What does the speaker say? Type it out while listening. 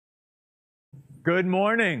Good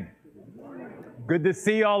morning. Good to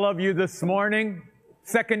see all of you this morning.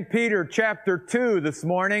 2 Peter chapter 2 this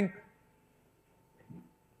morning.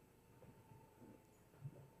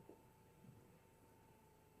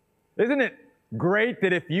 Isn't it great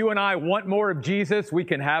that if you and I want more of Jesus, we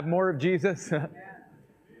can have more of Jesus?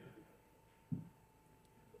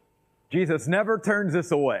 Jesus never turns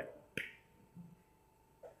us away.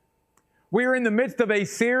 We are in the midst of a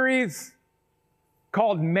series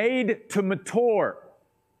called Made to Mature,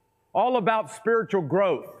 all about spiritual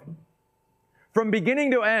growth. From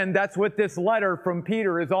beginning to end, that's what this letter from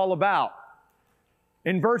Peter is all about.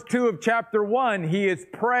 In verse 2 of chapter 1, he is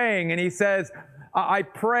praying and he says, I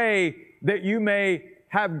pray that you may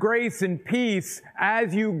have grace and peace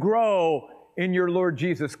as you grow in your Lord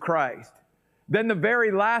Jesus Christ. Then the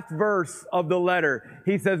very last verse of the letter,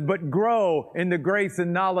 he says, but grow in the grace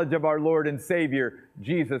and knowledge of our Lord and Savior,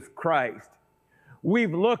 Jesus Christ.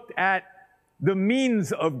 We've looked at the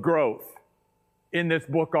means of growth in this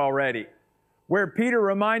book already, where Peter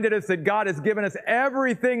reminded us that God has given us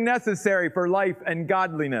everything necessary for life and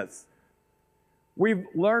godliness. We've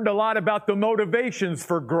learned a lot about the motivations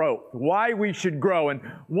for growth, why we should grow. And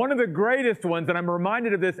one of the greatest ones, and I'm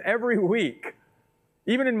reminded of this every week,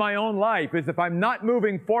 even in my own life, is if I'm not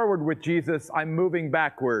moving forward with Jesus, I'm moving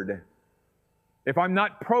backward. If I'm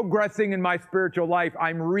not progressing in my spiritual life,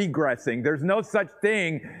 I'm regressing. There's no such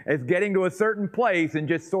thing as getting to a certain place and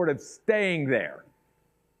just sort of staying there.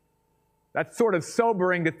 That's sort of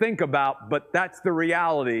sobering to think about, but that's the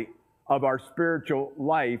reality of our spiritual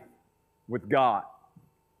life with God.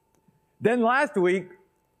 Then last week,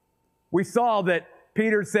 we saw that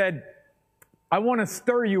Peter said, I want to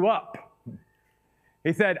stir you up.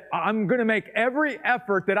 He said, I'm going to make every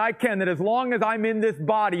effort that I can, that as long as I'm in this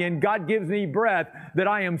body and God gives me breath, that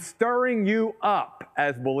I am stirring you up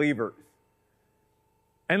as believers.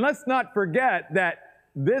 And let's not forget that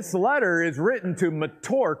this letter is written to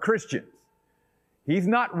mature Christians. He's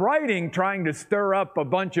not writing trying to stir up a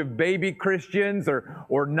bunch of baby Christians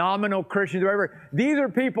or nominal Christians or whatever. These are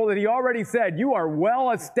people that he already said, you are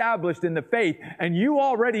well established in the faith and you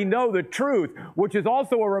already know the truth, which is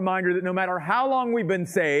also a reminder that no matter how long we've been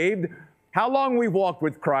saved, how long we've walked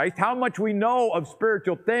with Christ, how much we know of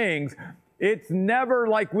spiritual things, it's never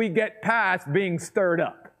like we get past being stirred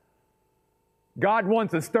up. God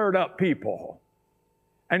wants a stirred up people.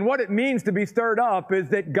 And what it means to be stirred up is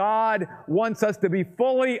that God wants us to be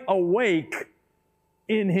fully awake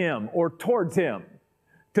in Him or towards Him,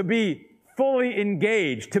 to be fully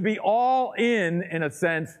engaged, to be all in a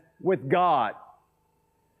sense, with God.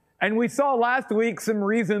 And we saw last week some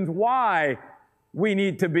reasons why we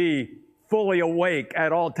need to be fully awake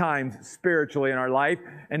at all times spiritually in our life.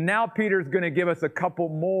 And now Peter's going to give us a couple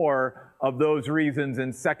more of those reasons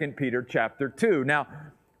in 2 Peter chapter 2. Now,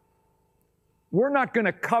 we're not going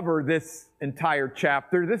to cover this entire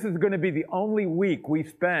chapter. This is going to be the only week we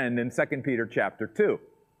spend in 2 Peter chapter 2.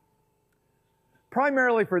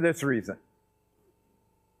 Primarily for this reason.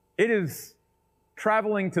 It is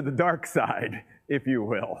traveling to the dark side, if you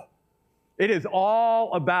will. It is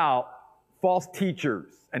all about false teachers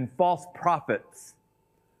and false prophets.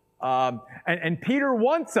 And Peter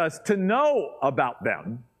wants us to know about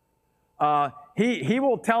them. He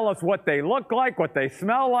will tell us what they look like, what they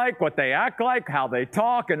smell like, what they act like, how they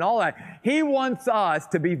talk, and all that. He wants us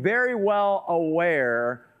to be very well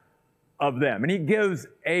aware of them. And he gives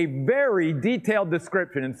a very detailed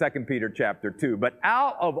description in 2 Peter chapter 2. But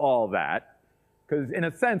out of all that, because in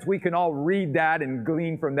a sense we can all read that and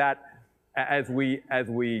glean from that as we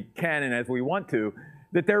can and as we want to,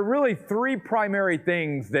 that there are really three primary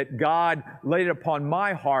things that God laid upon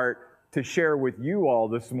my heart to share with you all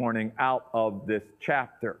this morning out of this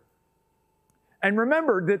chapter. And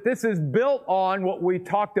remember that this is built on what we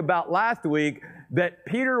talked about last week, that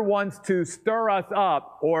Peter wants to stir us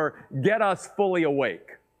up or get us fully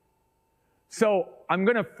awake. So I'm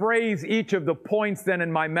going to phrase each of the points then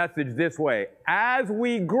in my message this way. As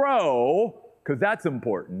we grow, because that's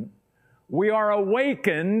important, we are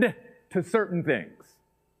awakened to certain things.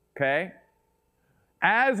 Okay?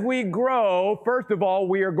 As we grow, first of all,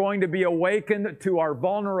 we are going to be awakened to our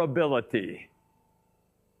vulnerability.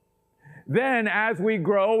 Then, as we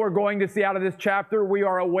grow, we're going to see out of this chapter, we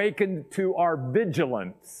are awakened to our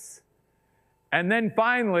vigilance. And then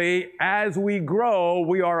finally, as we grow,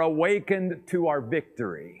 we are awakened to our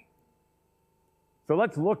victory. So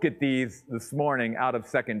let's look at these this morning out of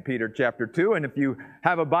 2 Peter chapter 2. And if you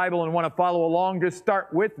have a Bible and want to follow along, just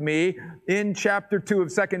start with me in chapter 2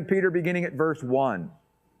 of 2 Peter, beginning at verse 1.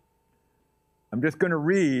 I'm just going to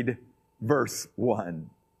read verse 1.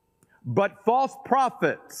 But false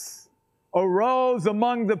prophets arose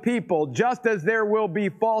among the people, just as there will be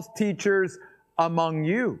false teachers among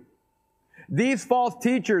you. These false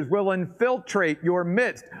teachers will infiltrate your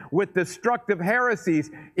midst with destructive heresies,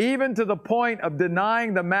 even to the point of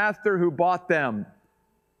denying the master who bought them.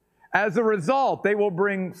 As a result, they will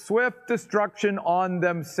bring swift destruction on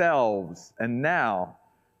themselves. And now,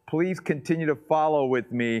 please continue to follow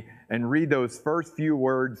with me and read those first few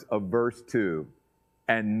words of verse 2.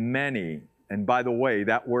 And many, and by the way,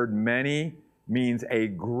 that word many means a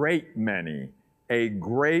great many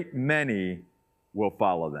will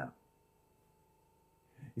follow them.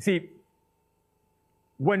 You see,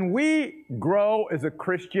 when we grow as a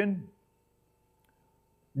Christian,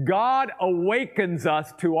 God awakens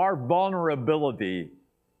us to our vulnerability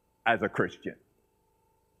as a Christian.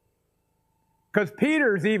 Because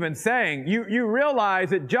Peter's even saying, you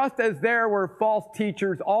realize that just as there were false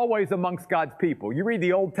teachers always amongst God's people. You read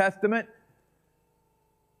the Old Testament,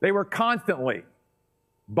 they were constantly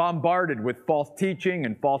bombarded with false teaching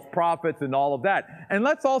and false prophets and all of that. And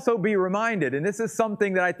let's also be reminded, and this is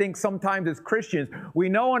something that I think sometimes as Christians, we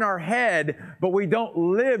know in our head, but we don't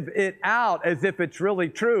live it out as if it's really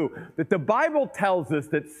true, that the Bible tells us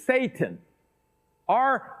that Satan,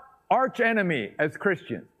 our archenemy as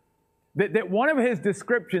Christians, that one of his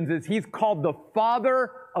descriptions is he's called the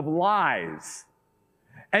father of lies.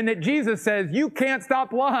 And that Jesus says, you can't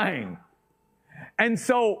stop lying. And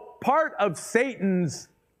so part of Satan's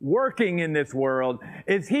working in this world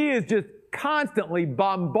is he is just constantly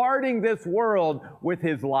bombarding this world with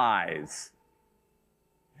his lies.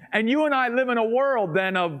 And you and I live in a world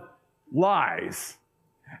then of lies.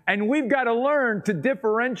 And we've got to learn to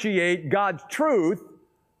differentiate God's truth,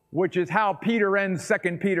 which is how Peter ends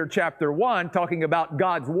 2 Peter chapter 1, talking about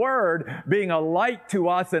God's word being a light to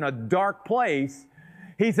us in a dark place.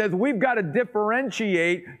 He says we've got to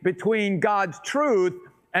differentiate between God's truth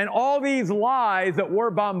and all these lies that we're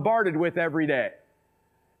bombarded with every day.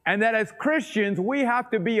 And that as Christians, we have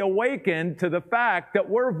to be awakened to the fact that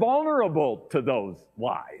we're vulnerable to those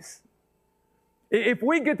lies. If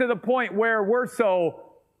we get to the point where we're so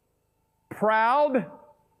proud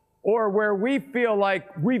or where we feel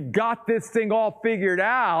like we've got this thing all figured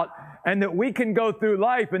out and that we can go through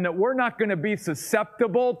life and that we're not going to be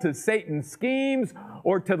susceptible to Satan's schemes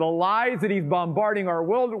or to the lies that he's bombarding our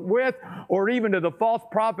world with, or even to the false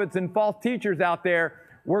prophets and false teachers out there,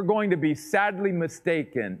 we're going to be sadly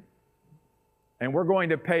mistaken. And we're going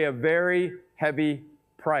to pay a very heavy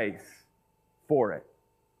price for it.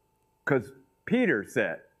 Because Peter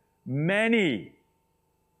said, many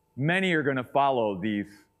are going to follow these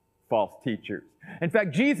false teachers. In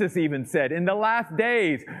fact, Jesus even said, in the last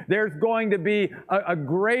days, there's going to be a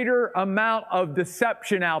greater amount of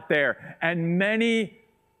deception out there, and many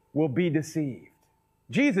will be deceived.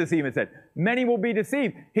 Jesus even said, many will be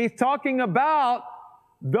deceived. He's talking about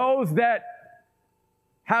those that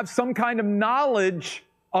have some kind of knowledge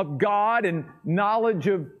of God and knowledge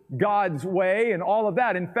of God's way and all of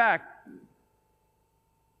that. In fact,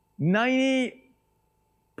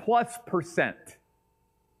 90+%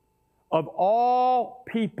 of all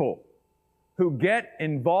people who get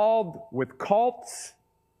involved with cults,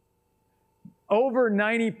 over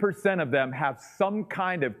 90% of them have some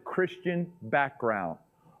kind of Christian background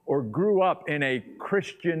or grew up in a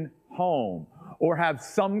Christian home or have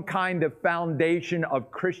some kind of foundation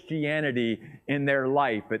of Christianity in their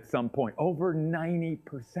life at some point. Over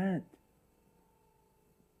 90%.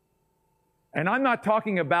 And I'm not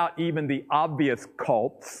talking about even the obvious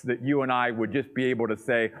cults that you and I would just be able to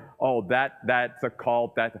say, oh, that's a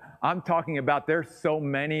cult. I'm talking about there's so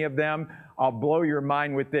many of them. I'll blow your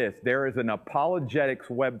mind with this. There is an apologetics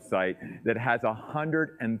website that has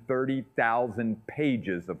 130,000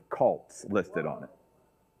 pages of cults listed on it.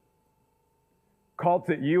 Cults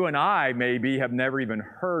that you and I maybe have never even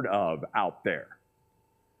heard of out there.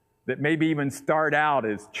 That maybe even start out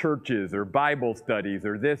as churches or Bible studies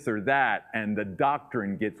or this or that, and the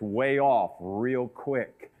doctrine gets way off real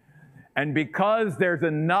quick. And because there's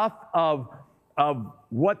enough of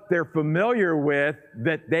what they're familiar with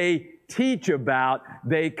that they teach about,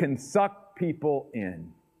 they can suck people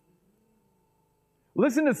in.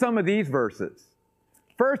 Listen to some of these verses.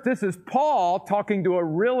 First, this is Paul talking to a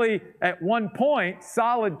really, at one point,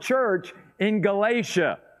 solid church in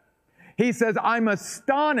Galatia. He says, I'm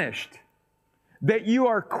astonished that you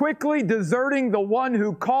are quickly deserting the one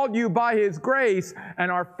who called you by his grace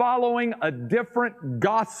and are following a different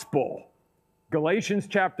gospel. Galatians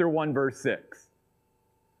chapter 1, verse 6.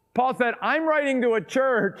 Paul said, I'm writing to a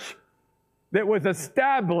church that was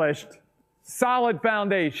established, solid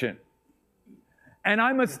foundation. And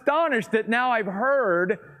I'm astonished that now I've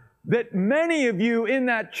heard that many of you in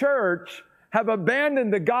that church have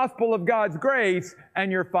abandoned the gospel of God's grace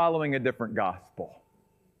and you're following a different gospel.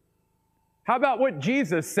 How about what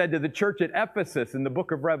Jesus said to the church at Ephesus in the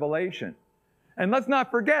book of Revelation? And let's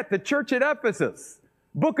not forget the church at Ephesus,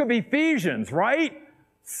 book of Ephesians, right?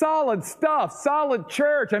 Solid stuff, solid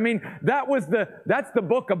church. I mean, that's the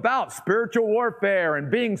book about spiritual warfare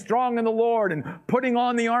and being strong in the Lord and putting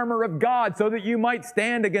on the armor of God so that you might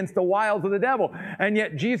stand against the wiles of the devil. And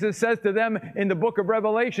yet Jesus says to them in the book of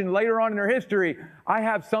Revelation, later on in their history, I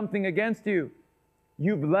have something against you.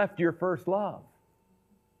 You've left your first love.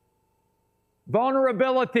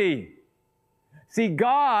 Vulnerability. See,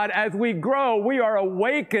 God, as we grow, we are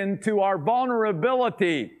awakened to our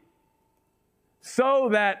vulnerability. So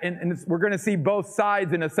that, and we're going to see both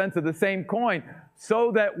sides in a sense of the same coin,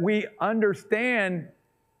 so that we understand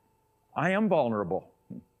I am vulnerable.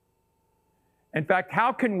 In fact,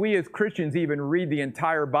 how can we as Christians even read the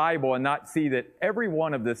entire Bible and not see that every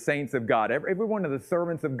one of the saints of God, every one of the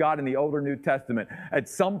servants of God in the Old or New Testament, at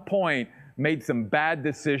some point made some bad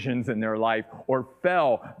decisions in their life or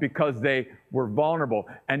fell because they were vulnerable,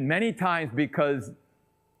 and many times because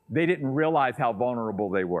they didn't realize how vulnerable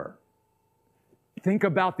they were. Think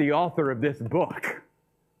about the author of this book.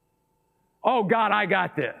 Oh, God, I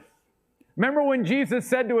got this. Remember when Jesus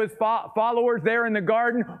said to his followers there in the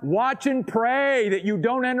garden, watch and pray that you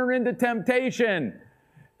don't enter into temptation.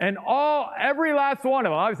 And every last one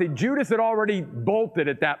of them, obviously Judas had already bolted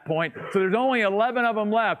at that point, so there's only 11 of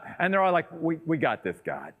them left. And they're all like, we got this,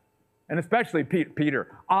 God. And especially Peter,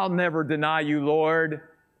 I'll never deny you, Lord.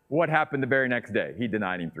 What happened the very next day? He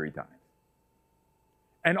denied him 3 times.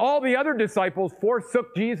 And all the other disciples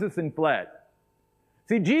forsook Jesus and fled.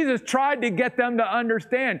 See, Jesus tried to get them to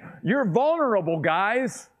understand, you're vulnerable,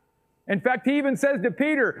 guys. In fact, he even says to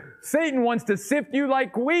Peter, Satan wants to sift you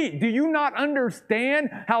like wheat. Do you not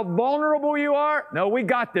understand how vulnerable you are? No, we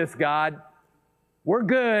got this, God. We're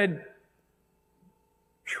good.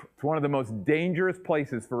 It's one of the most dangerous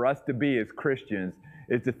places for us to be as Christians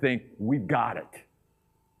is to think we've got it.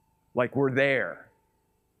 Like we're there.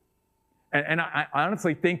 And I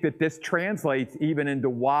honestly think that this translates even into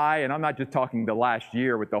why, and I'm not just talking the last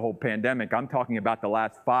year with the whole pandemic, I'm talking about the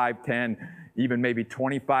last 5, 10, even maybe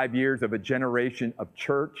 25 years of a generation of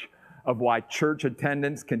church, of why church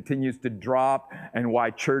attendance continues to drop and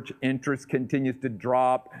why church interest continues to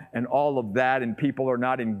drop and all of that, and people are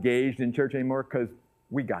not engaged in church anymore because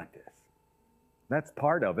we got this. That's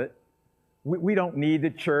part of it. We don't need the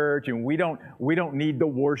church, and we don't need the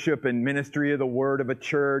worship and ministry of the word of a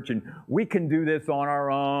church, and we can do this on our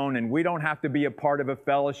own, and we don't have to be a part of a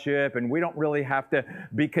fellowship, and we don't really have to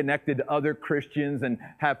be connected to other Christians and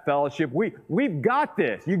have fellowship. We've got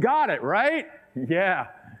this. You got it, right? Yeah,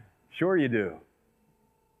 sure you do.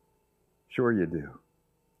 Sure you do.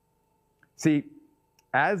 See,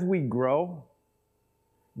 as we grow,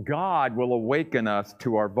 God will awaken us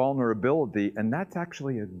to our vulnerability, and that's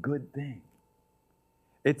actually a good thing.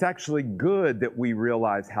 It's actually good that we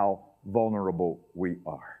realize how vulnerable we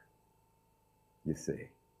are, you see.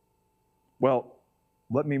 Well,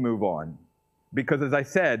 let me move on. Because as I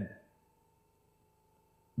said,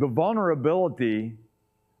 the vulnerability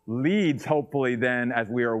leads, hopefully then, as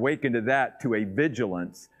we are awakened to that, to a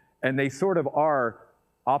vigilance. And they sort of are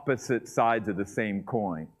opposite sides of the same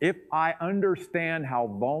coin. If I understand how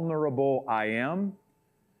vulnerable I am,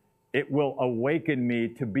 it will awaken me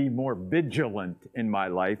to be more vigilant in my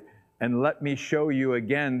life. And let me show you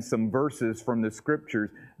again some verses from the scriptures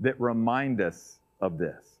that remind us of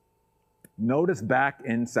this. Notice back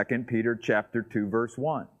in 2 Peter chapter 2, verse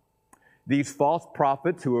 1. These false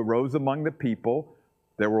prophets who arose among the people,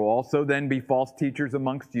 there will also then be false teachers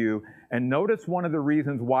amongst you. And notice one of the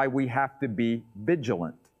reasons why we have to be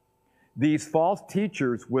vigilant. These false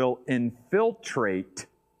teachers will infiltrate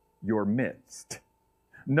your midst.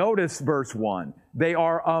 Notice verse 1. They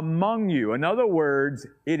are among you. In other words,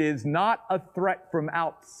 it is not a threat from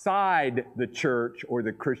outside the church or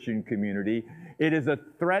the Christian community. It is a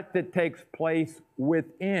threat that takes place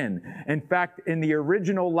within. In fact, in the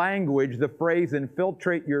original language, the phrase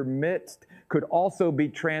infiltrate your midst could also be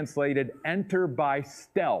translated enter by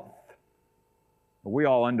stealth. We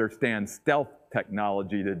all understand stealth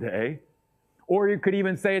technology today. Or you could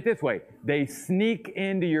even say it this way. They sneak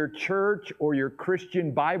into your church or your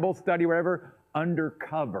Christian Bible study, whatever,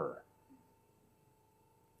 undercover.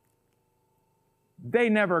 They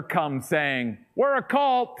never come saying, we're a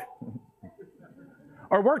cult,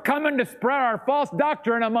 or we're coming to spread our false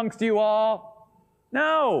doctrine amongst you all.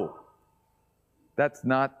 No, that's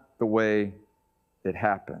not the way it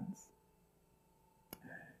happens.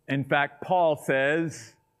 In fact, Paul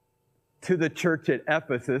says, to the church at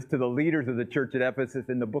Ephesus, to the leaders of the church at Ephesus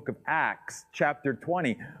in the book of Acts, chapter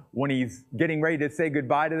 20, when he's getting ready to say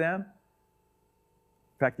goodbye to them.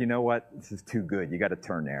 In fact, you know what? This is too good. You got to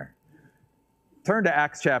turn there. Turn to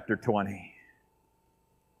Acts chapter 20.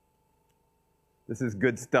 This is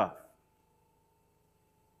good stuff.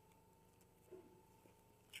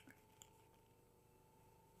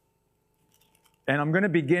 And I'm going to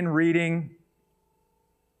begin reading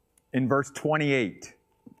in verse 28.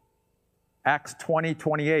 Acts 20,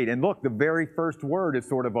 28. And look, the very first word is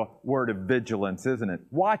sort of a word of vigilance, isn't it?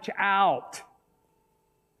 Watch out.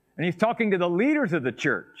 And he's talking to the leaders of the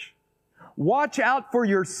church. Watch out for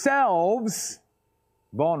yourselves,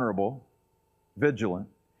 vulnerable, vigilant,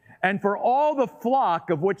 and for all the flock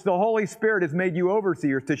of which the Holy Spirit has made you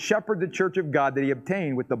overseers to shepherd the church of God that he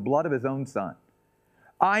obtained with the blood of his own Son.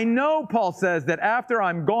 I know, Paul says, that after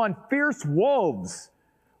I'm gone, fierce wolves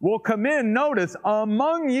will come in, notice,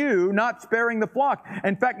 among you, not sparing the flock.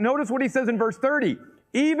 In fact, notice what he says in verse 30.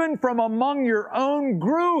 Even from among your own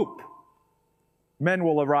group, men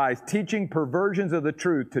will arise, teaching perversions of the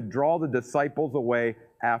truth to draw the disciples away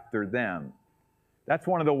after them. That's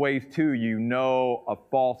one of the ways, too, you know a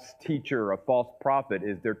false teacher, a false prophet,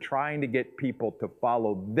 is they're trying to get people to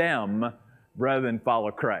follow them rather than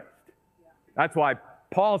follow Christ. That's why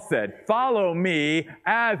Paul said, follow me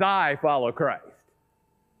as I follow Christ.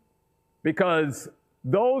 Because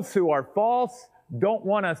those who are false don't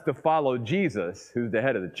want us to follow Jesus, who's the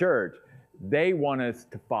head of the church. They want us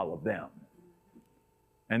to follow them.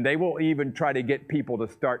 And they will even try to get people to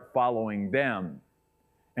start following them.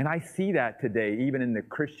 And I see that today, even in the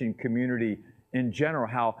Christian community in general,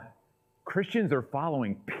 how Christians are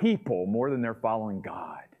following people more than they're following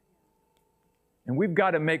God. And we've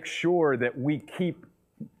got to make sure that we keep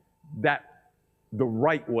that the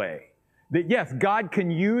right way. That yes, God can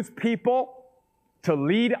use people to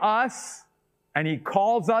lead us, and he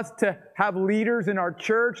calls us to have leaders in our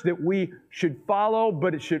church that we should follow,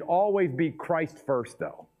 but it should always be Christ first,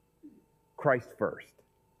 though. Christ first.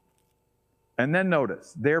 And then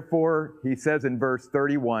notice, therefore, he says in verse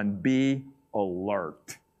 31, be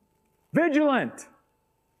alert. Vigilant.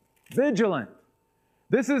 Vigilant.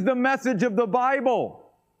 This is the message of the Bible.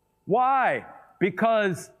 Why?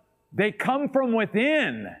 Because they come from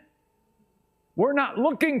within. We're not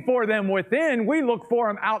looking for them within. We look for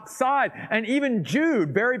them outside. And even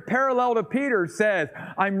Jude, very parallel to Peter, says,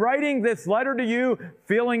 I'm writing this letter to you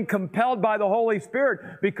feeling compelled by the Holy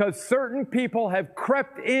Spirit because certain people have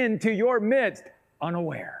crept into your midst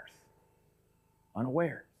unawares.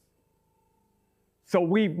 Unawares. So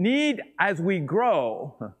we need, as we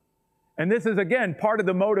grow, and this is again part of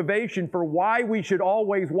the motivation for why we should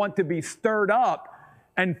always want to be stirred up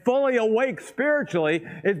and fully awake spiritually,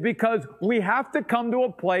 is because we have to come to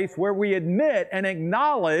a place where we admit and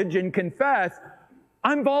acknowledge and confess,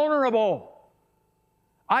 I'm vulnerable.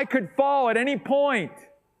 I could fall at any point.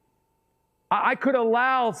 I could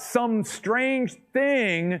allow some strange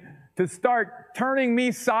thing to start turning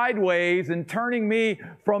me sideways and turning me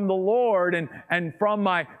from the Lord and from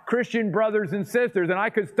my Christian brothers and sisters. And I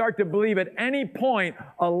could start to believe at any point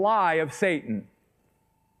a lie of Satan.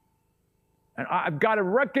 And I've got to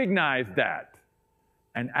recognize that.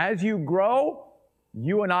 And as you grow,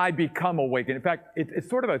 you and I become awakened. In fact, it's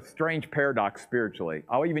sort of a strange paradox spiritually.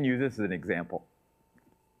 I'll even use this as an example.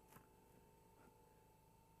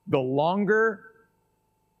 The longer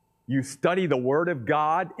you study the Word of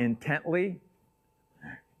God intently,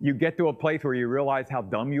 you get to a place where you realize how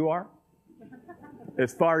dumb you are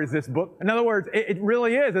as far as this book. In other words, it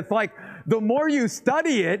really is. It's like the more you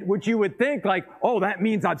study it, which you would think like, oh, that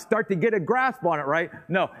means I'd start to get a grasp on it, right?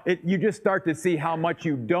 No, you just start to see how much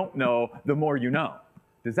you don't know the more you know.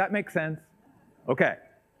 Does that make sense? Okay.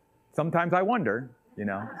 Sometimes I wonder,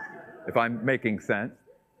 if I'm making sense.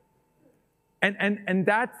 And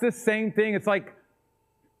that's the same thing. It's like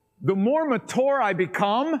the more mature I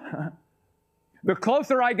become, the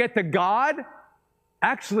closer I get to God,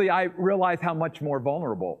 actually, I realize how much more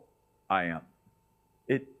vulnerable I am.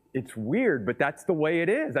 It's weird, but that's the way it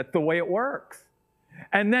is. That's the way it works.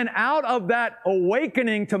 And then out of that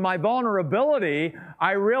awakening to my vulnerability,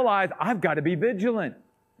 I realize I've got to be vigilant.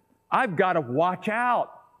 I've got to watch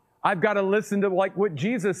out. I've got to listen to like what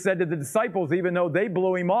Jesus said to the disciples, even though they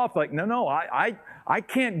blew him off. Like, no, I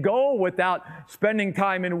can't go without spending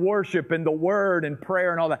time in worship and the Word and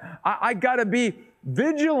prayer and all that. I got to be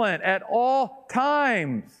vigilant at all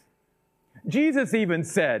times. Jesus even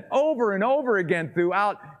said over and over again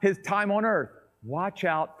throughout his time on earth, watch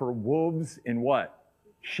out for wolves in what?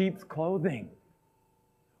 Sheep's clothing.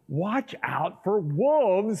 Watch out for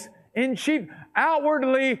wolves in sheep.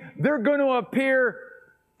 Outwardly, they're going to appear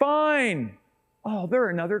Fine. Oh, they're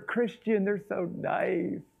another Christian. They're so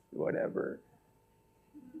nice. Whatever.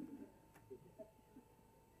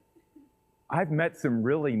 I've met some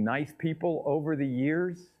really nice people over the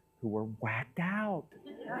years who were whacked out.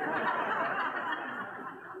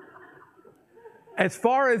 As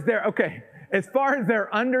far as their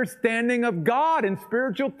understanding of God and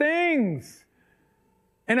spiritual things.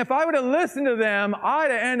 And if I would have listened to them, I'd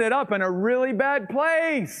have ended up in a really bad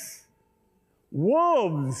place.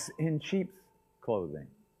 Wolves in sheep's clothing.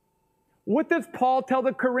 What does Paul tell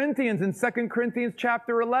the Corinthians in 2 Corinthians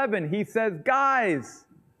chapter 11? He says, guys,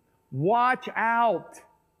 watch out.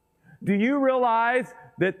 Do you realize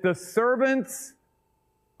that the servants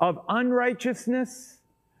of unrighteousness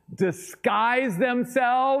disguise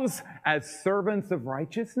themselves as servants of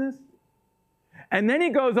righteousness? And then he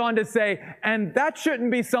goes on to say, and that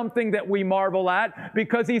shouldn't be something that we marvel at,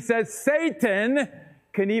 because he says Satan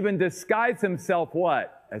can even disguise himself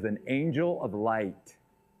what? As an angel of light.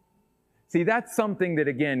 See, that's something that,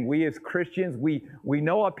 again, we as Christians, we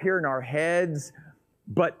know up here in our heads,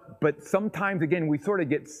 but sometimes, again, we sort of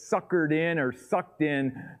get suckered in or sucked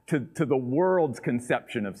in to the world's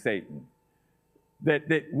conception of Satan.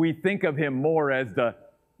 That we think of him more as the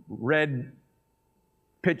red,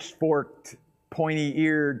 pitchforked,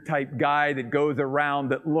 pointy-eared type guy that goes around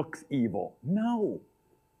that looks evil. No.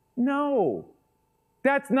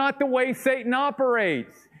 That's not the way Satan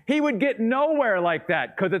operates. He would get nowhere like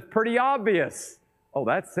that because it's pretty obvious. Oh,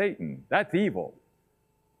 that's Satan. That's evil.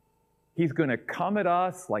 He's going to come at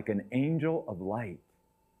us like an angel of light.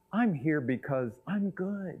 I'm here because I'm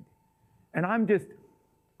good. And I'm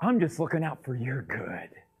just looking out for your good.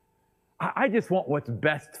 I just want what's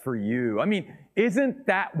best for you. I mean,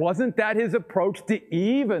 wasn't that his approach to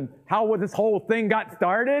Eve and how this whole thing got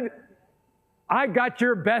started? I got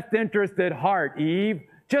your best interest at heart, Eve.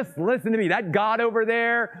 Just listen to me. That God over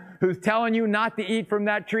there who's telling you not to eat from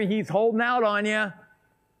that tree, he's holding out on you.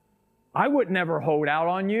 I would never hold out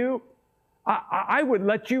on you. I would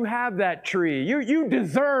let you have that tree. You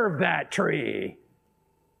deserve that tree.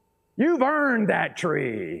 You've earned that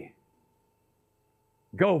tree.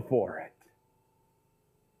 Go for it.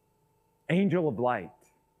 Angel of light.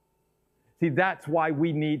 See, that's why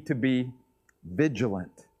we need to be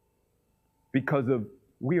vigilant. Because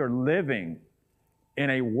we are living in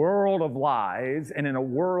a world of lies and in a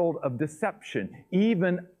world of deception,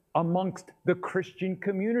 even amongst the Christian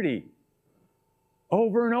community.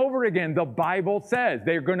 Over and over again, the Bible says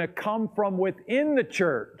they're going to come from within the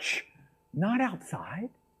church, not outside.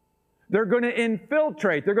 They're going to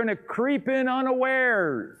infiltrate. They're going to creep in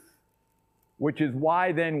unawares, which is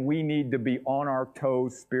why then we need to be on our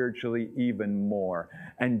toes spiritually even more.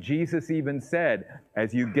 And Jesus even said,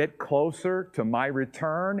 as you get closer to my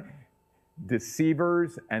return,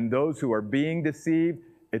 deceivers and those who are being deceived,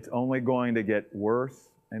 it's only going to get worse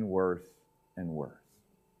and worse and worse.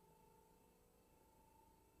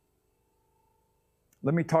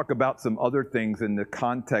 Let me talk about some other things in the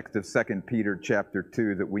context of 2 Peter chapter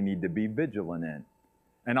 2 that we need to be vigilant in.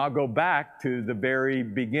 And I'll go back to the very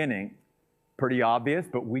beginning. Pretty obvious,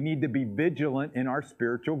 but we need to be vigilant in our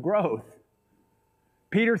spiritual growth.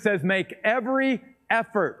 Peter says, make every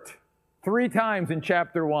effort. 3 times in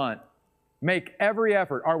chapter 1. Make every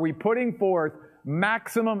effort. Are we putting forth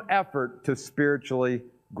maximum effort to spiritually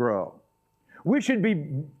grow? We should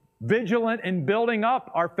be vigilant in building up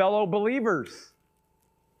our fellow believers.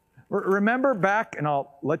 Remember back, and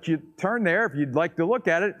I'll let you turn there if you'd like to look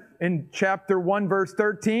at it, in chapter 1, verse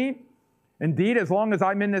 13. Indeed, as long as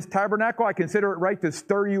I'm in this tabernacle, I consider it right to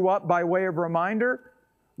stir you up by way of reminder.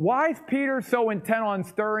 Why is Peter so intent on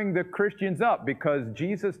stirring the Christians up? Because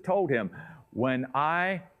Jesus told him, when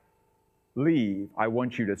I leave, I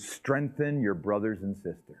want you to strengthen your brothers and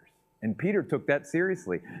sisters. And Peter took that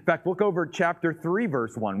seriously. In fact, look over at chapter 3,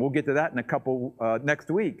 verse 1. We'll get to that in a couple next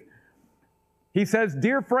week. He says,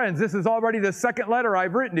 dear friends, this is already the second letter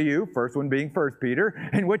I've written to you, first one being 1 Peter,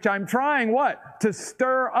 in which I'm trying what? To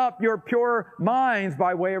stir up your pure minds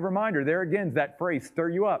by way of reminder. There again is that phrase, stir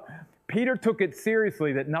you up. Peter took it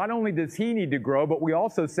seriously that not only does he need to grow, but we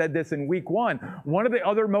also said this in week 1. One of the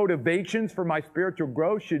other motivations for my spiritual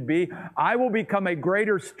growth should be, I will become a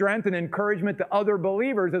greater strength and encouragement to other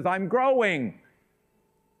believers as I'm growing.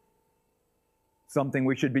 Something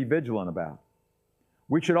we should be vigilant about.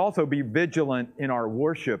 We should also be vigilant in our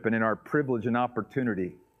worship and in our privilege and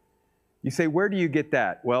opportunity. You say, where do you get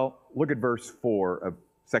that? Well, look at verse 4 of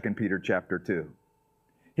 2 Peter chapter 2.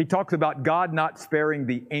 He talks about God not sparing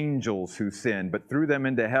the angels who sinned, but threw them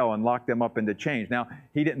into hell and locked them up into chains. Now,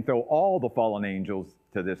 he didn't throw all the fallen angels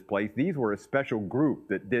to this place. These were a special group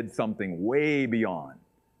that did something way beyond.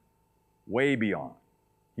 Way beyond.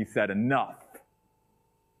 He said, enough.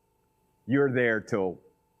 You're there till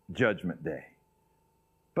Judgment Day.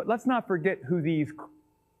 But let's not forget who these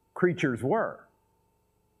creatures were.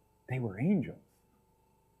 They were angels.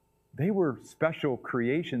 They were special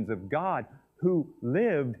creations of God who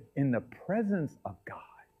lived in the presence of God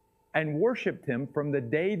and worshiped Him from the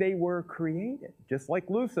day they were created, just like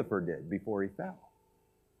Lucifer did before he fell.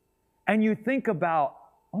 And you think about,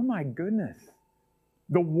 oh my goodness,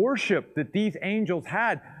 the worship that these angels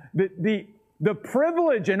had, the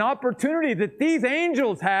privilege and opportunity that these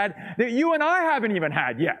angels had that you and I haven't even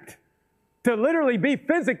had yet. To literally be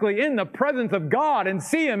physically in the presence of God and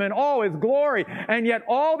see Him in all His glory. And yet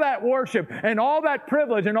all that worship and all that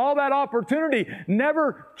privilege and all that opportunity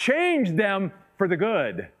never changed them for the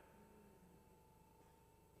good.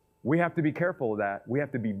 We have to be careful of that. We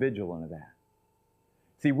have to be vigilant of that.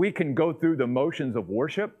 See, we can go through the motions of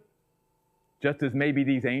worship, just as maybe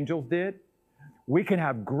these angels did. We can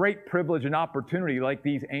have great privilege and opportunity like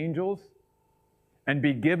these angels and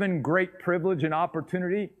be given great privilege and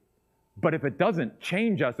opportunity. But if it doesn't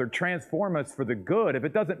change us or transform us for the good, if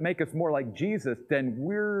it doesn't make us more like Jesus, then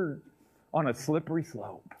we're on a slippery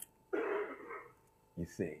slope. You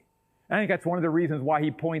see. I think that's one of the reasons why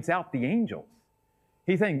he points out the angels.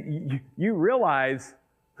 He's saying, you realize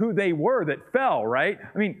who they were that fell, right?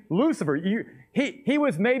 I mean, Lucifer, he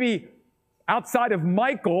was maybe outside of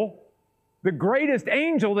Michael, the greatest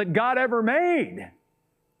angel that God ever made.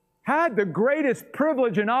 Had the greatest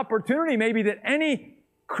privilege and opportunity maybe that any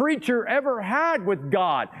creature ever had with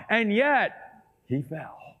God, and yet he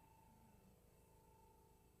fell.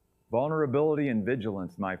 Vulnerability and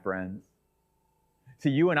vigilance, my friends. See,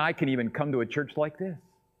 you and I can even come to a church like this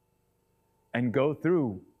and go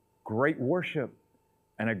through great worship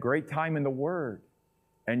and a great time in the Word,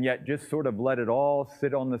 and yet just sort of let it all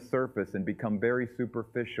sit on the surface and become very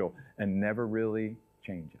superficial and never really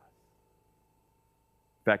change us.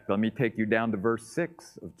 In fact, let me take you down to verse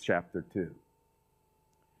 6 of chapter 2.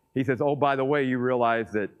 He says, oh, by the way, you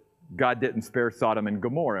realize that God didn't spare Sodom and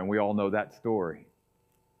Gomorrah, and we all know that story.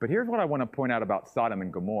 But here's what I want to point out about Sodom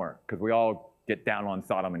and Gomorrah, because we all get down on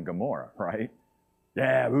Sodom and Gomorrah, right?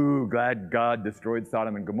 Yeah, ooh, glad God destroyed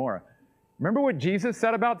Sodom and Gomorrah. Remember what Jesus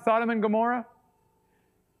said about Sodom and Gomorrah?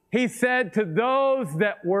 He said to those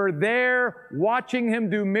that were there watching Him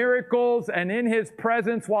do miracles and in His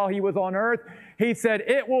presence while He was on earth, He said,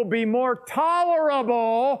 it will be more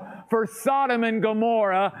tolerable for Sodom and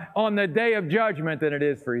Gomorrah on the day of judgment than it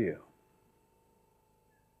is for you.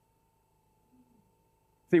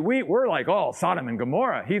 See, we're like, oh, Sodom and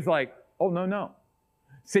Gomorrah. He's like, oh, no.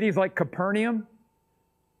 Cities like Capernaum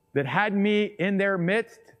that had me in their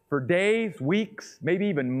midst for days, weeks, maybe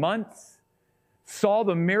even months, saw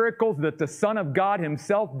the miracles that the Son of God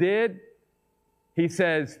Himself did. He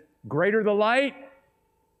says, greater the light,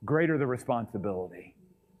 greater the responsibility.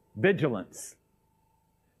 Vigilance.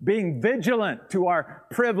 Being vigilant to our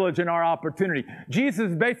privilege and our opportunity.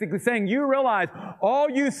 Jesus is basically saying, you realize all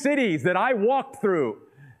you cities that I walked through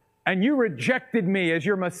and you rejected me as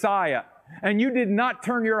your Messiah, and you did not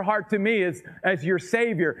turn your heart to me as your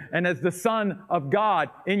Savior and as the Son of God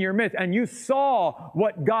in your midst, and you saw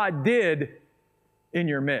what God did in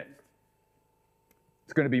your midst.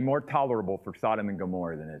 It's going to be more tolerable for Sodom and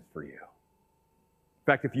Gomorrah than it is for you. In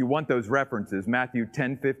fact, if you want those references, Matthew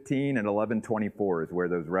 10:15 and 11:24 is where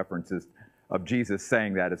those references of Jesus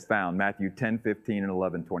saying that is found. Matthew 10:15 and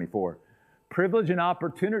 11:24. Privilege and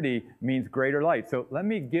opportunity means greater light. So let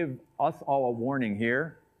me give us all a warning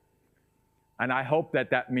here. And I hope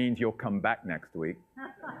that means you'll come back next week.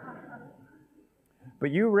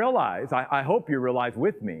 But you realize, I hope you realize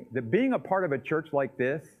with me, that being a part of a church like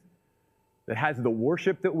this, that has the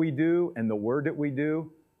worship that we do and the word that we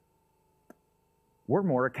do, we're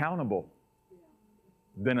more accountable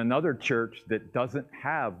than another church that doesn't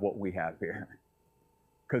have what we have here.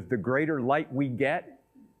 Because the greater light we get,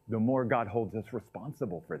 the more God holds us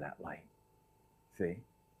responsible for that light. See?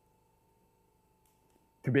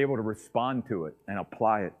 To be able to respond to it and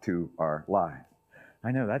apply it to our lives.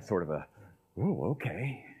 I know that's sort of a, ooh,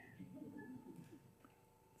 okay.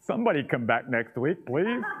 Somebody come back next week,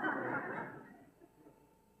 please.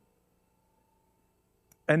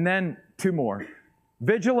 And then two more.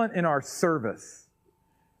 Vigilant in our service.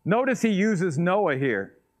 Notice he uses Noah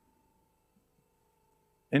here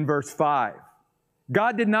in verse 5.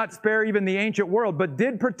 God did not spare even the ancient world, but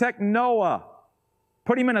did protect Noah.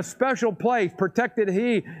 Put him in a special place, protected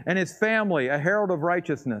he and his family, a herald of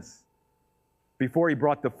righteousness, before he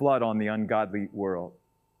brought the flood on the ungodly world.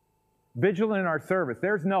 Vigilant in our service.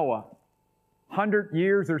 There's Noah, 100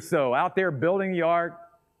 years or so, out there building the ark,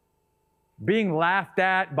 being laughed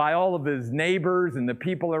at by all of his neighbors and the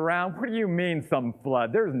people around. What do you mean some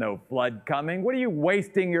flood? There's no flood coming. What are you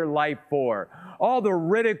wasting your life for? All the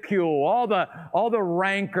ridicule, all the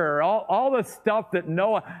rancor, all the stuff that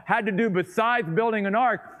Noah had to do besides building an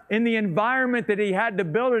ark in the environment that he had to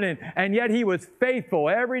build it in. And yet he was faithful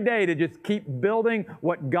every day to just keep building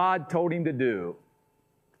what God told him to do.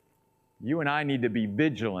 You and I need to be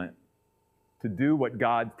vigilant to do what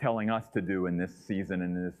God's telling us to do in this season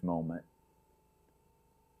and in this moment.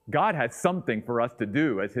 God has something for us to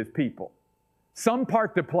do as his people. Some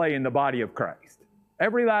part to play in the body of Christ.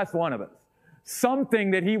 Every last one of us.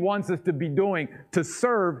 Something that he wants us to be doing to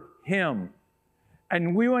serve him.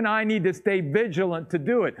 And we and I need to stay vigilant to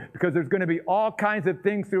do it, because there's going to be all kinds of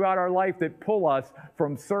things throughout our life that pull us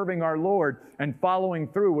from serving our Lord and following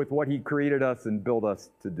through with what he created us and built us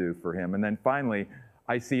to do for him. And then finally,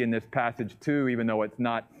 I see in this passage too, even though it's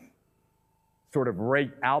not sort of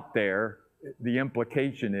right out there, the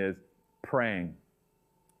implication is praying.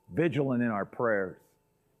 Vigilant in our prayers.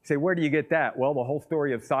 You say, where do you get that? Well, the whole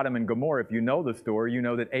story of Sodom and Gomorrah, if you know the story, you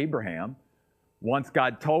know that Abraham, once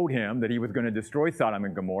God told him that he was going to destroy Sodom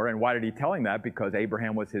and Gomorrah. And why did he tell him that? Because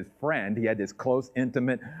Abraham was his friend. He had this close,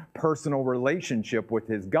 intimate, personal relationship with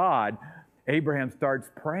his God. Abraham starts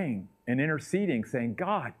praying and interceding, saying,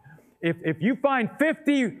 God, if you find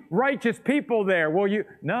 50 righteous people there, will you?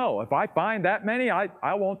 No, if I find that many,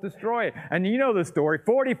 I won't destroy it. And you know the story,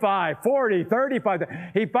 45, 40, 35.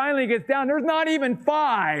 He finally gets down. There's not even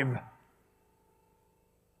 5.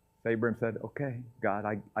 So Abraham said, okay, God,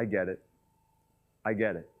 I get it. I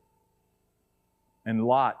get it. And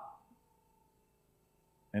Lot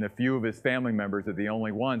and a few of his family members are the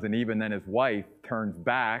only ones. And even then his wife turns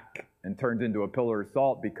back and turns into a pillar of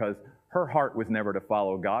salt, because her heart was never to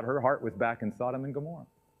follow God. Her heart was back in Sodom and Gomorrah.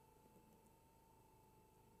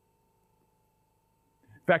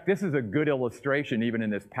 In fact, this is a good illustration, even in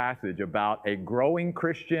this passage, about a growing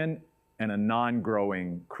Christian and a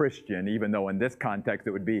non-growing Christian, even though in this context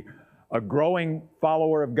it would be a growing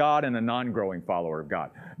follower of God and a non-growing follower of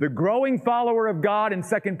God. The growing follower of God in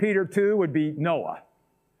 2 Peter 2 would be Noah.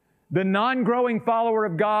 The non-growing follower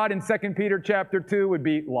of God in 2 Peter chapter 2 would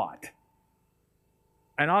be Lot.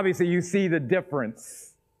 And obviously you see the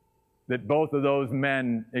difference that both of those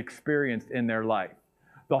men experienced in their life.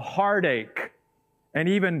 The heartache, and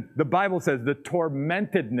even the Bible says the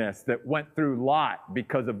tormentedness that went through Lot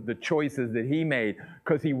because of the choices that he made,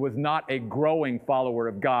 because he was not a growing follower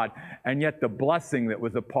of God. And yet the blessing that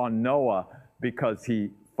was upon Noah because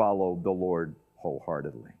he followed the Lord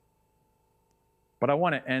wholeheartedly. But I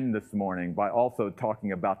want to end this morning by also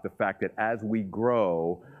talking about the fact that as we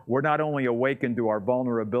grow, we're not only awakened to our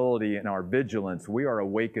vulnerability and our vigilance, we are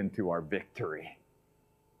awakened to our victory.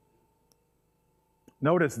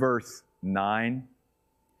 Notice verse 9.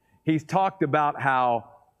 He's talked about how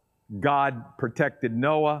God protected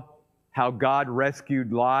Noah, how God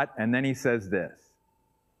rescued Lot, and then he says this,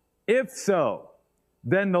 if so,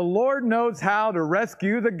 then the Lord knows how to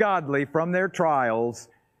rescue the godly from their trials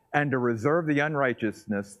and to reserve the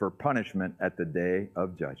unrighteousness for punishment at the day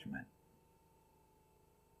of judgment.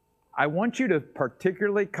 I want you to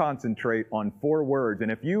particularly concentrate on 4 words.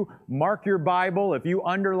 And if you mark your Bible, if you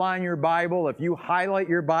underline your Bible, if you highlight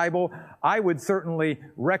your Bible, I would certainly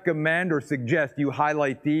recommend or suggest you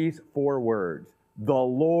highlight these 4 words. The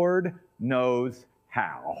Lord knows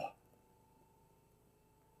how.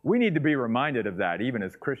 We need to be reminded of that, even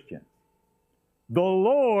as Christians. The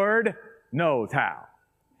Lord knows how.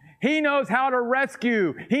 He knows how to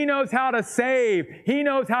rescue. He knows how to save. He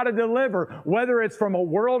knows how to deliver, whether it's from a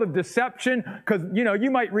world of deception, because,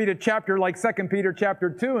 you might read a chapter like 2 Peter chapter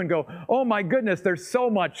 2 and go, oh my goodness, there's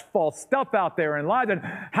so much false stuff out there and lies, and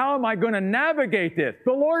how am I going to navigate this?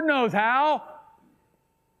 The Lord knows how.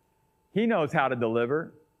 He knows how to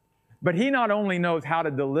deliver, but He not only knows how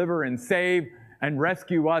to deliver and save and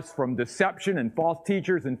rescue us from deception and false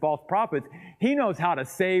teachers and false prophets, He knows how to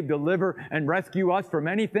save, deliver, and rescue us from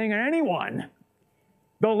anything and anyone.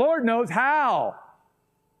 The Lord knows how.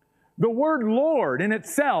 The word Lord in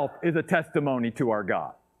itself is a testimony to our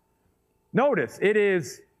God. Notice, it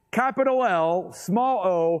is capital L, small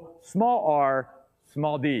o, small r,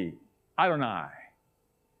 small d, Adonai.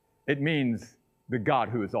 It means the God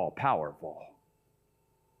who is all-powerful.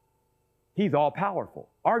 He's all-powerful.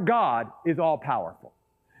 Our God is all-powerful.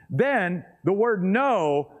 Then the word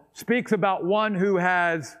know speaks about one who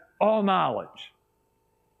has all knowledge.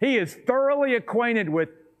 He is thoroughly acquainted with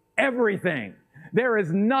everything. There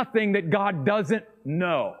is nothing that God doesn't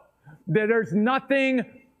know. There's nothing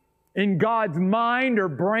in God's mind or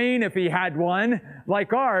brain, if he had one,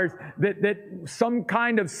 like ours, that some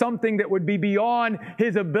kind of something that would be beyond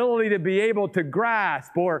his ability to be able to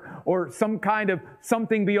grasp, or some kind of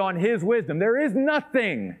something beyond his wisdom. There is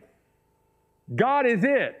nothing. God is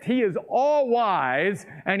it. He is all wise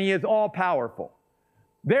and he is all powerful.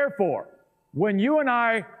 Therefore, when you and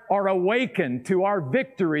I are awakened to our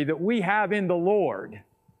victory that we have in the Lord,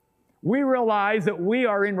 we realize that we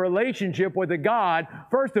are in relationship with a God,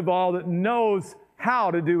 first of all, that knows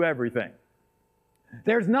how to do everything.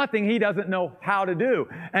 There's nothing he doesn't know how to do.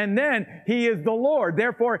 And then he is the Lord.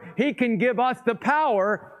 Therefore, he can give us the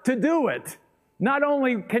power to do it. Not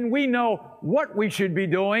only can we know what we should be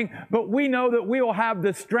doing, but we know that we will have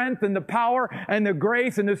the strength and the power and the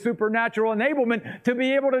grace and the supernatural enablement to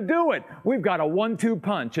be able to do it. We've got a 1-2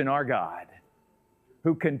 punch in our God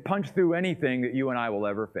who can punch through anything that you and I will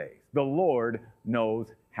ever face. The Lord knows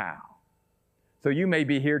how. So you may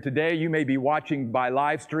be here today, you may be watching by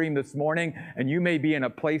live stream this morning, and you may be in a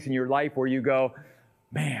place in your life where you go,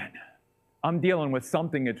 man, I'm dealing with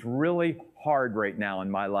something that's really hard right now in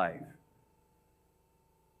my life.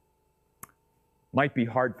 Might be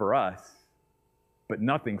hard for us, but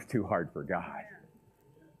nothing's too hard for God.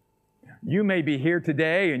 You may be here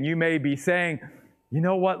today and you may be saying, you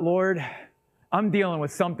know what, Lord? I'm dealing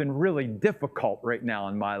with something really difficult right now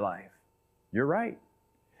in my life. You're right.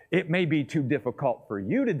 It may be too difficult for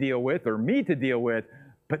you to deal with or me to deal with,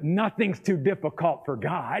 but nothing's too difficult for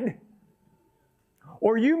God.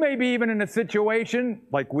 Or you may be even in a situation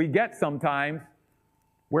like we get sometimes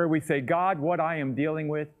where we say, God, what I am dealing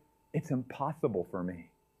with, it's impossible for me.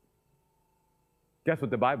 Guess what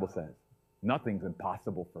the Bible says? Nothing's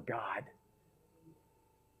impossible for God.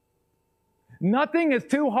 Nothing is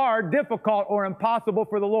too hard, difficult, or impossible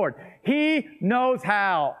for the Lord. He knows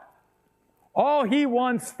how. All he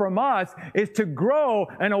wants from us is to grow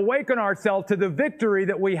and awaken ourselves to the victory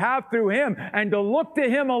that we have through him and to look to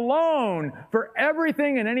him alone for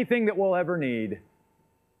everything and anything that we'll ever need.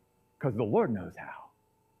 Because the Lord knows how.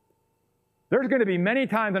 There's going to be many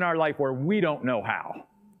times in our life where we don't know how.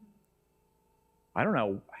 I don't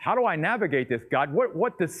know. How do I navigate this, God?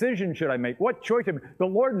 What decision should I make? What choice? The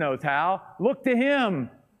Lord knows how. Look to him.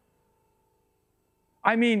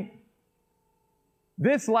 I mean,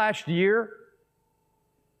 this last year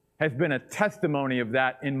has been a testimony of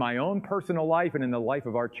that in my own personal life and in the life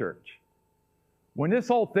of our church. When this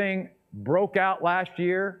whole thing broke out last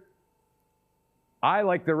year, I,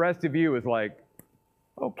 like the rest of you, was like,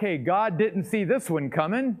 okay, God didn't see this one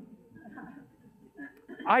coming.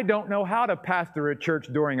 I don't know how to pastor a church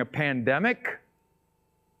during a pandemic,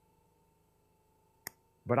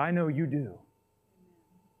 but I know you do.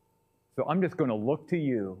 So I'm just going to look to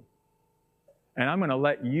you, and I'm going to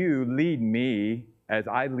let you lead me as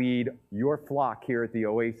I lead your flock here at the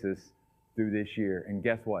Oasis through this year. And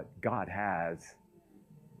guess what? God has.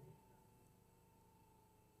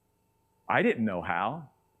 I didn't know how,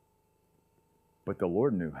 but the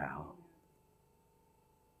Lord knew how.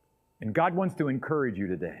 And God wants to encourage you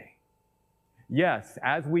today. Yes,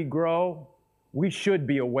 as we grow, we should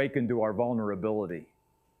be awakened to our vulnerability.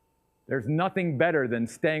 There's nothing better than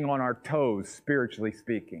staying on our toes, spiritually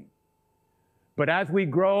speaking. But as we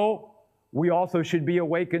grow, we also should be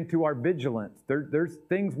awakened to our vigilance. There's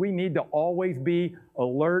things we need to always be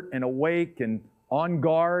alert and awake and on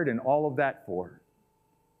guard and all of that for.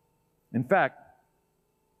 In fact,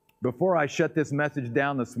 before I shut this message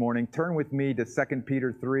down this morning, turn with me to 2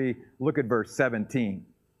 Peter 3. Look at verse 17.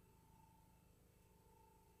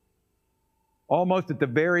 Almost at the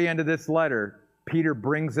very end of this letter, Peter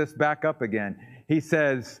brings this back up again. He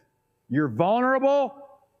says, you're vulnerable,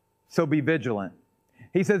 so be vigilant.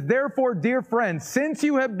 He says, therefore, dear friends, since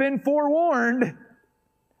you have been forewarned,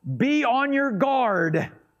 be on your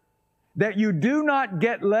guard, that you do not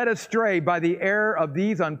get led astray by the error of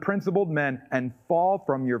these unprincipled men and fall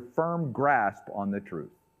from your firm grasp on the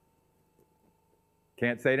truth.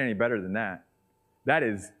 Can't say it any better than that. That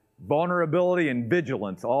is vulnerability and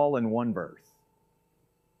vigilance all in one verse.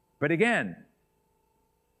 But again,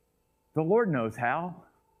 the Lord knows how.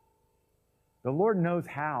 The Lord knows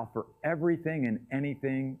how for everything and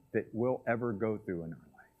anything that we'll ever go through in our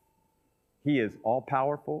life. He is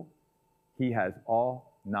all-powerful. He has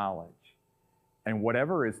all knowledge. And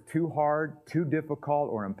whatever is too hard, too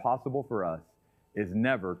difficult, or impossible for us is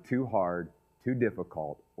never too hard, too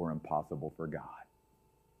difficult, or impossible for God.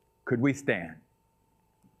 Could we stand?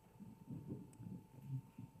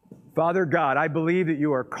 Father God, I believe that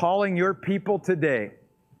you are calling your people today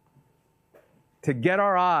to get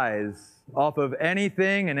our eyes off of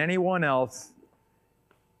anything and anyone else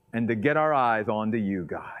and to get our eyes onto you,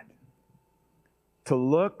 God. To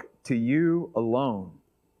look to you alone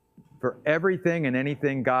for everything and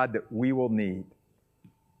anything, God, that we will need.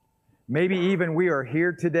 Maybe even we are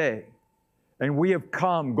here today and we have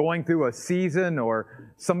come going through a season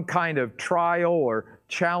or some kind of trial or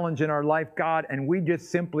challenge in our life, God, and we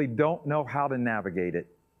just simply don't know how to navigate it.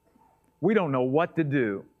 We don't know what to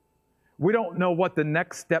do. We don't know what the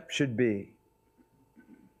next step should be.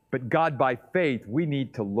 But God, by faith, we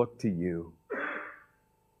need to look to you.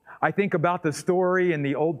 I think about the story in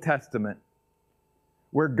the Old Testament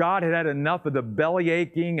where God had had enough of the belly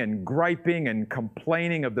aching and griping and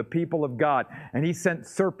complaining of the people of God, and He sent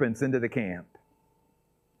serpents into the camp.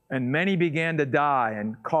 And many began to die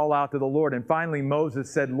and call out to the Lord. And finally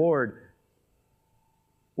Moses said, Lord,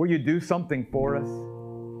 will you do something for us?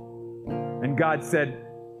 And God said,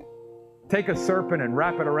 take a serpent and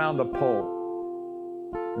wrap it around the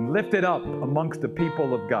pole and lift it up amongst the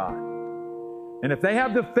people of God. And if they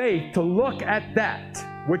have the faith to look at that,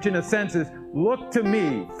 which in a sense is, look to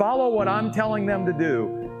me, follow what I'm telling them to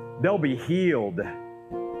do, they'll be healed.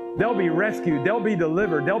 They'll be rescued. They'll be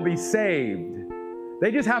delivered. They'll be saved.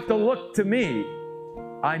 They just have to look to me.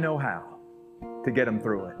 I know how to get them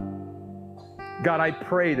through it. God, I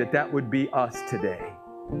pray that that would be us today.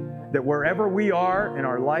 That wherever we are in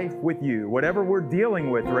our life with you, whatever we're dealing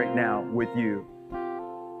with right now with you,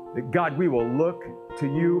 that God, we will look to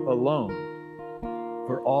you alone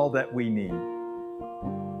for all that we need.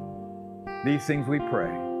 These things we pray.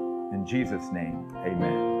 In Jesus' name,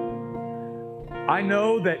 amen. I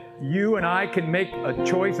know that you and I can make a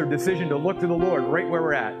choice or decision to look to the Lord right where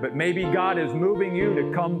we're at, but maybe God is moving you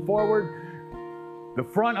to come forward. The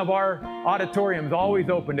front of our auditorium is always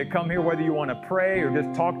open to come here, whether you want to pray or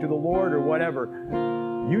just talk to the Lord or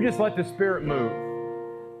whatever. You just let the Spirit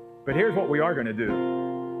move. But here's what we are going to do.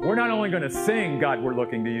 We're not only going to sing, God, we're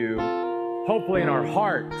looking to you. Hopefully in our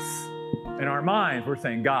hearts, in our minds, we're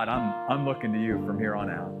saying, God, I'm looking to you from here on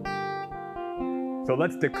out. So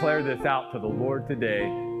let's declare this out to the Lord today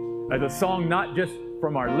as a song not just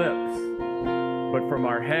from our lips, but from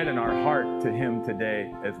our head and our heart to Him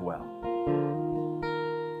today as well.